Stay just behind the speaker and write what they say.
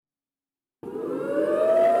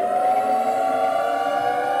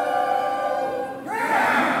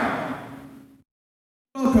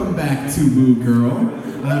back to Woo Girl.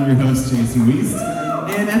 I'm your host, Jason Wiest.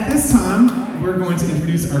 And at this time, we're going to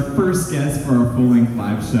introduce our first guest for our full-length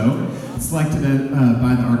live show. Selected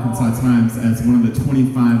by the Arkansas Times as one of the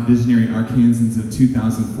 25 visionary Arkansans of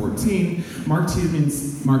 2014, Mark Thiedemann,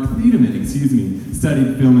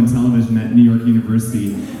 studied film and television at New York University,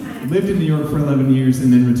 lived in New York for 11 years,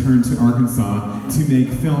 and then returned to Arkansas to make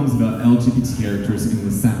films about LGBT characters in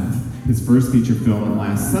the South. His first feature film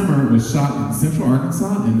last summer was shot in Central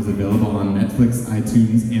Arkansas and is available on Netflix,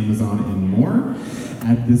 iTunes, Amazon, and more.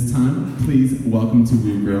 At this time, please welcome to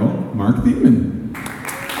Woo Girl, Mark Thiedemann.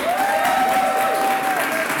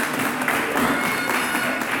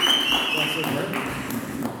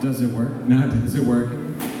 Does it work? No, is it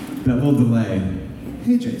working? That little delay.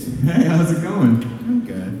 Hey, Jason. Hey, how's it going? I'm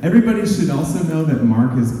good. Everybody should also know that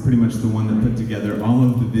Mark is pretty much the one that put together all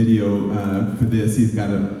of the video for this. He's got,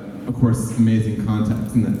 of course, amazing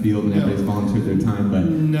contacts in that field, and everybody's volunteered their time. But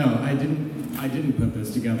no, I didn't put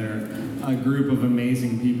this together. A group of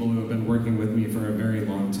amazing people who have been working with me for a very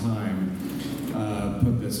long time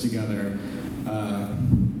put this together.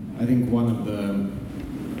 I think one of the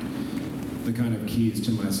kind of keys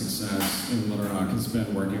to my success in Little Rock has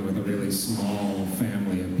been working with a really small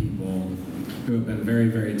family of people who have been very,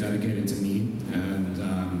 very dedicated to me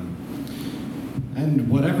and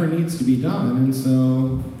whatever needs to be done. And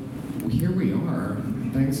so here we are,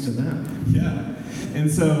 thanks to them. Yeah.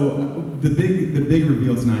 And so the big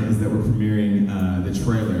reveal tonight is that we're premiering the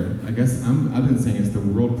trailer. I guess I've been saying it's the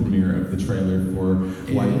world premiere of the trailer for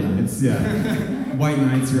White Nights. Yeah. White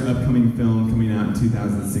Nights, your upcoming film coming out in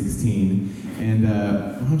 2016. And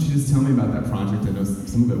why don't you just tell me about that project? I know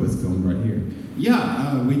some of it was filmed right here.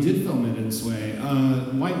 Yeah, we did film it in Sway.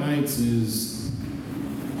 White Nights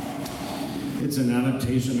it's an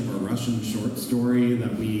adaptation of a Russian short story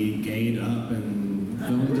that we gayed up and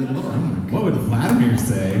filmed in Little Rock. What would Vladimir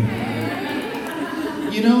say?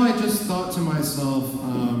 You know, I just thought to myself,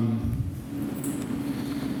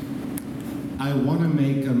 I want to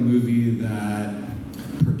make a movie that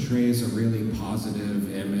portrays a really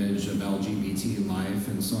positive image of LGBT life,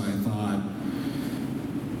 and so I thought,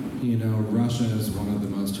 you know, Russia is one of the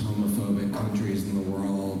most homophobic countries in the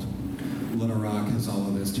world. Little Rock has all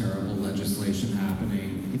of this terrible legislation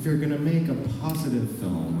happening. If you're going to make a positive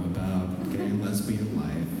film about gay and lesbian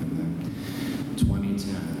life in the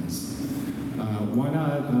 2010s, why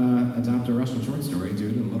not adapt a Russian short story, do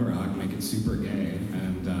it in Little Rock, make it super gay,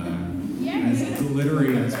 and as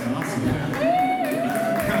glittery as possible.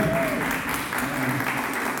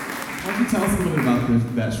 Why don't you tell us a little bit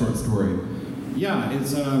about that short story? Yeah,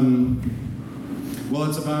 it's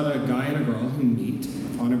about a guy and a girl who meet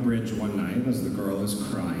on a bridge one night as the girl is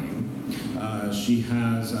crying. She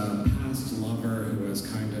has a past lover who has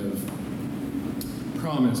kind of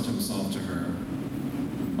promised himself to her,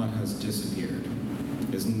 but has disappeared,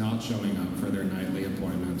 is not showing up for their nightly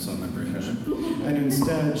appointments on the bridge. And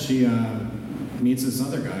instead, she meets this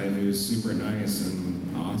other guy who's super nice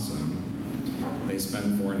and awesome. They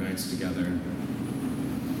spend 4 nights together.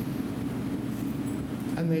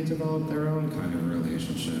 And they develop their own kind of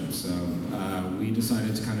relationship. So we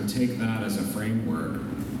decided to kind of take that as a framework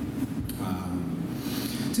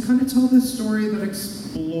to kind of tell this story that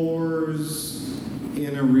explores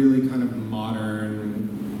in a really kind of modern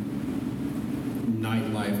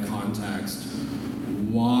nightlife context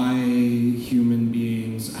why human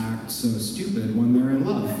beings act so stupid when they're in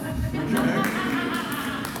love.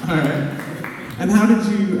 All right. And how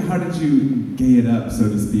did you gay it up, so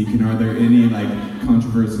to speak? And are there any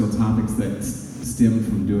controversial topics that stem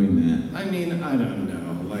from doing that? I mean, I don't know.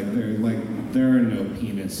 There are no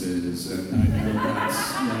penises, and I know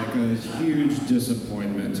that's a huge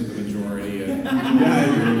disappointment to the majority of. Yeah,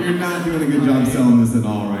 you're not doing a good job selling this at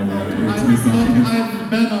all right now. I've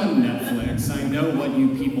been on Netflix. I know what you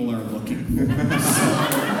people are looking for. So,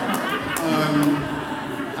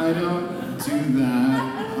 I don't do that.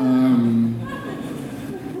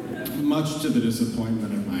 Much to the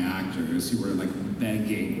disappointment of my actors, who were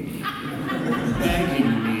begging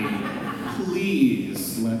me,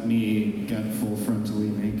 please let me get full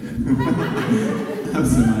frontally naked. I have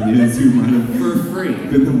some ideas who might have for free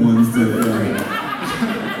been the ones to.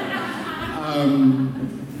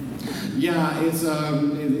 Yeah, it's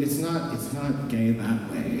not gay that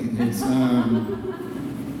way. It's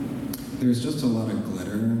there's just a lot of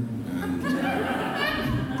glitter and.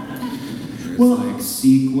 There's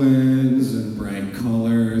sequins and bright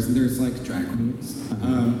colors, and there's drag queens.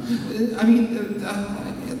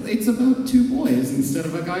 It's about 2 boys instead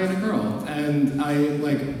of a guy and a girl. And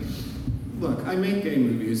look, I make gay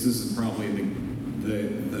movies. This is probably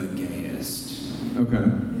the gayest. Okay.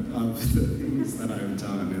 of the things that I've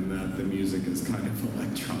done, in that the music is kind of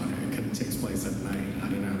electronic and it takes place at night. I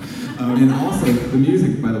don't know. And also, the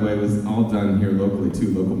music, by the way, was all done here locally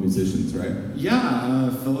too, local musicians, right? Yeah,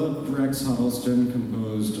 Philip Rex Huddleston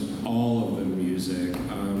composed all of the music,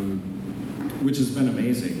 which has been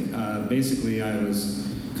amazing. Basically, I was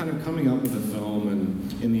kind of coming up with the film,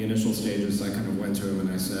 and in the initial stages, I kind of went to him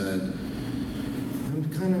and I said, I'm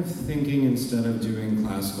kind of thinking, instead of doing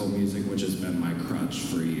classical music, which has been my crutch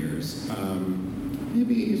for years,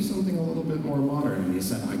 maybe something a little bit more modern. And he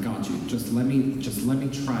said, I got you. Just let me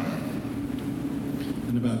try it.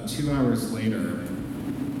 And about 2 hours later,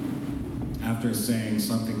 after saying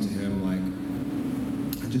something to him like,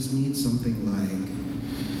 I just need something like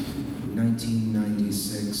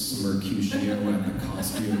 1996 Mercutio at the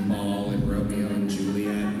costume ball in Romeo and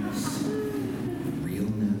Juliet.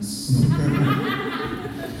 Realness.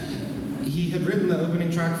 He had written the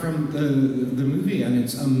opening track from the movie, and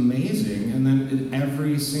it's amazing. And then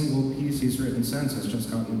every single piece he's written since has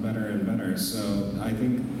just gotten better and better. So I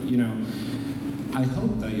think, I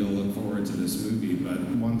hope that you'll look forward to this movie, but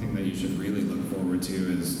one thing that you should really look forward to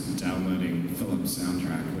is downloading Philip's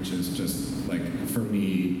soundtrack, which is just, like, for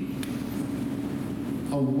me,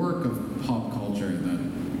 a work of pop culture that,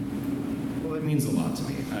 well, it means a lot to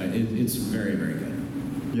me. It's very, very good.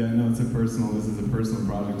 Yeah, no, this is a personal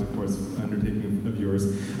project, of course, undertaking of yours.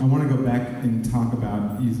 I want to go back and talk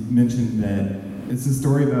about, you mentioned that it's a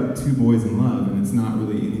story about two boys in love, and it's not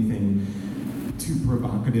really anything too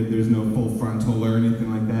provocative. There's no full frontal or anything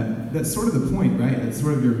like that. That's sort of the point, right? That's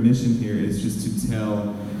sort of your mission here, is just to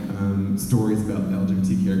tell stories about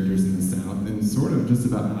LGBT characters in the South, and sort of just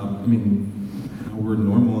about how we're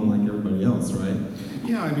normal and like everybody else, right?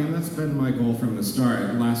 Yeah, that's been my goal from the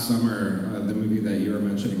start. Last summer, the movie that you were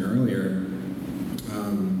mentioning earlier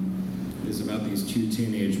is about these two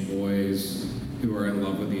teenage boys who are in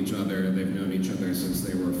love with each other. They've known each other since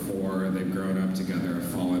they were 4. They've grown up together,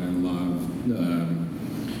 fallen in love.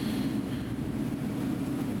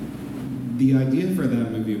 The idea for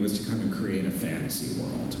that movie was to kind of create a fantasy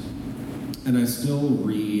world. And I still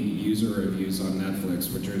read user reviews on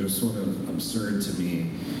Netflix, which are just sort of absurd to me,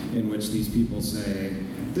 in which these people say,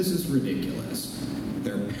 this is ridiculous.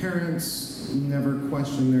 Their parents never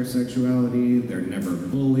question their sexuality, they're never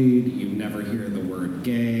bullied, you never hear the word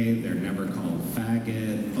gay, they're never called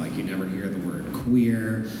faggot, like you never hear the word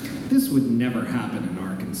queer. This would never happen in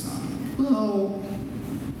Arkansas. Well,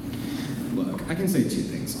 look, I can say 2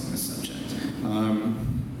 things on this subject.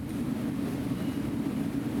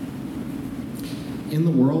 In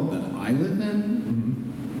the world that I live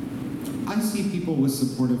in, I see people with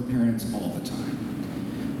supportive parents all the time.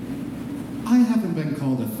 I haven't been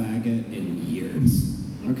called a faggot in years,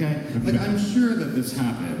 okay? Like, I'm sure that this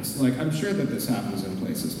happens. Like, I'm sure that this happens in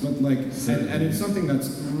places, but like, and it's something that's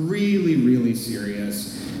really, really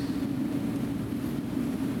serious,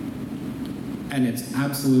 and it's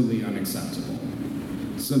absolutely unacceptable.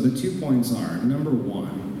 So the 2 points are, number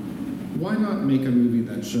 1, why not make a movie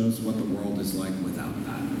that shows what the world is like without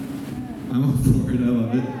that? I'm all for it, I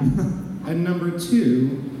love it. And number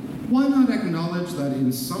 2, why not acknowledge that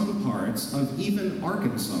in some parts of even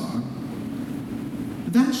Arkansas,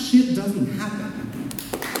 that shit doesn't happen?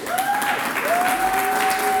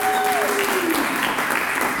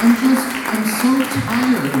 I'm so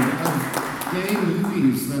tired of gay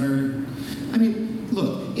movies that are,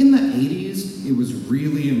 look, in the 80s, it was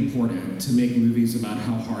really important to make movies about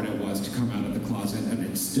how hard it was to come out of the closet, and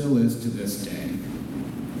it still is to this day.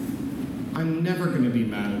 I'm never going to be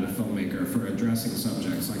mad at a filmmaker for addressing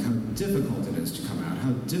subjects like how difficult it is to come out,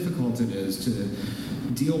 how difficult it is to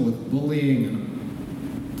deal with bullying and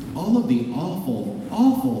all of the awful,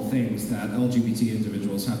 awful things that LGBT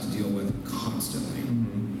individuals have to deal with constantly.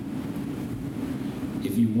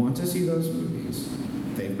 If you want to see those movies,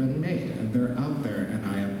 they've been made and they're out there, and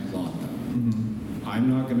I applaud them. I'm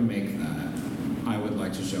not going to make that. I would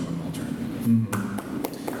like to show an alternative.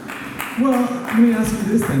 Well, let me ask you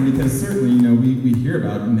this then, because certainly, we hear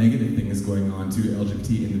about negative things going on to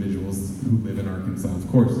LGBT individuals who live in Arkansas. Of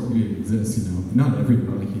course, it exists, not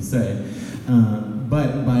everywhere, like you say.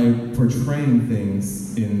 But by portraying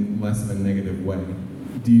things in less of a negative way,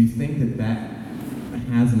 do you think that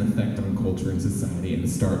has an effect on culture and society and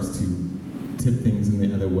starts to tip things in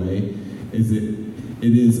the other way? It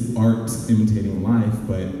is art imitating life,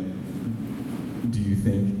 but do you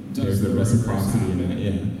think there's a reciprocity in it?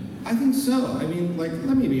 Yeah. I think so. Let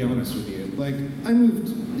me be honest with you. I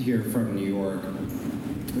moved here from New York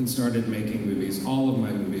and started making movies. All of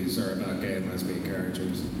my movies are about gay and lesbian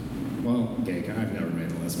characters. Well, I've never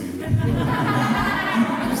made a lesbian movie.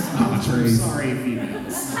 I'm sorry,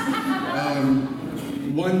 females.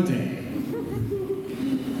 One day.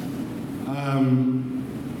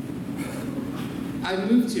 I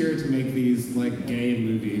moved here to make these like gay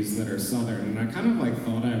movies that are southern, and I kind of like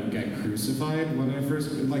thought I would get crucified when I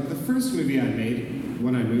first, like the first movie I made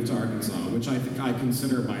when I moved to Arkansas, which I think I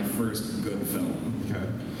consider my first good film,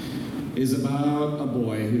 is about a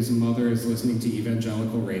boy whose mother is listening to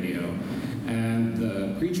evangelical radio, and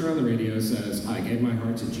the preacher on the radio says, "I gave my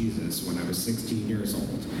heart to Jesus when I was 16 years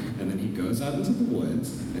old." And then he goes out into the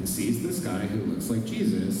woods and sees this guy who looks like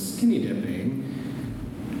Jesus, skinny dipping,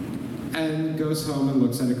 and goes home and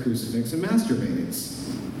looks at a crucifix and masturbates.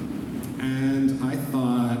 And I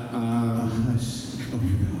thought, Hush.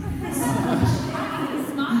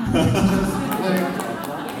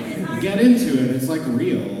 like, get into it. It's like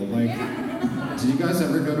real. Like, did you guys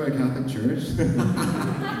ever go to a Catholic church?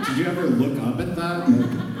 Did you ever look up at that?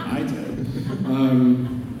 Like, I did.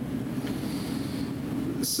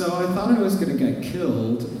 So I thought I was going to get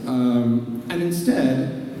killed, and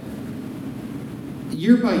instead,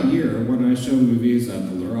 year by year, when I show movies at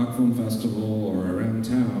the Little Rock Film Festival or around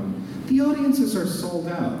town, the audiences are sold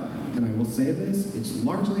out. And I will say this, it's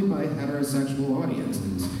largely by heterosexual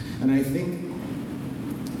audiences. And I think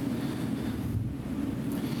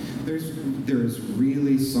there's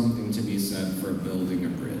really something to be said for building a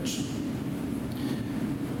bridge.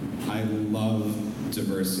 I love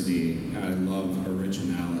diversity, and I love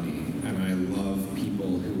originality, and I love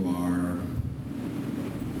people who are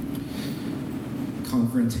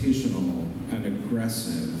confrontational and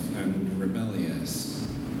aggressive and rebellious.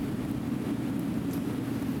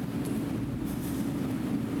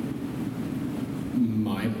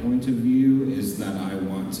 My point of view is that I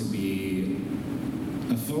want to be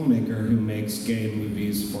a filmmaker who makes gay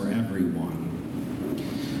movies for everyone.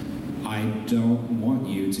 I don't want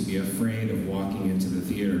you to be afraid of walking into the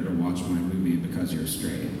theater to watch my movie because you're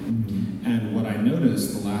straight. And what I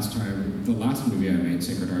noticed the last movie I made,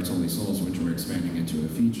 Sacred Hearts, Holy Souls, which we're expanding into a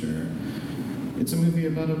feature, it's a movie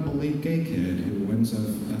about a bullied gay kid who wins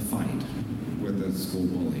a fight with a school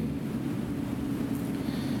bully.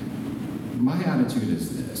 My attitude is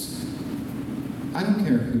this. I don't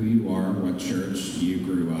care who you are, what church you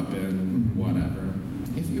grew up in, whatever.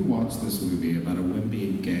 If you watch this movie about a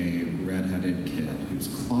wimpy, gay, redheaded kid who's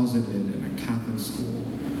closeted in a Catholic school,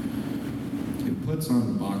 who puts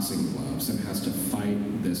on boxing gloves and has to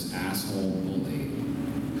fight this asshole bully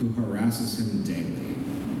who harasses him daily,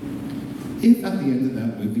 if at the end of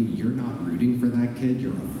that movie you're not rooting for that kid,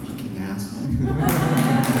 you're a fucking asshole.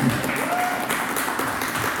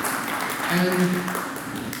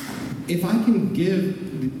 And if I can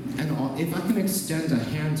if I can extend a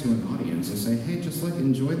hand to an audience and say, hey, just like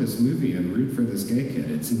enjoy this movie and root for this gay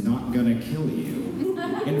kid, it's not gonna kill you.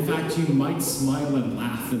 In fact, you might smile and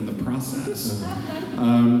laugh in the process.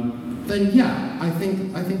 Then yeah, I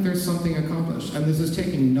think there's something accomplished. And this is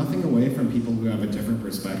taking nothing away from people who have a different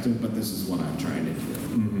perspective, but this is what I'm trying to do.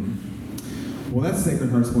 Mm-hmm. Well, that's Sacred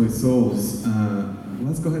Hearts, Holy Souls.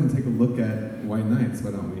 Let's go ahead and take a look at White Nights,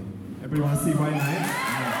 why don't we? Everybody want to see White Nights?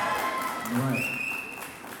 All right.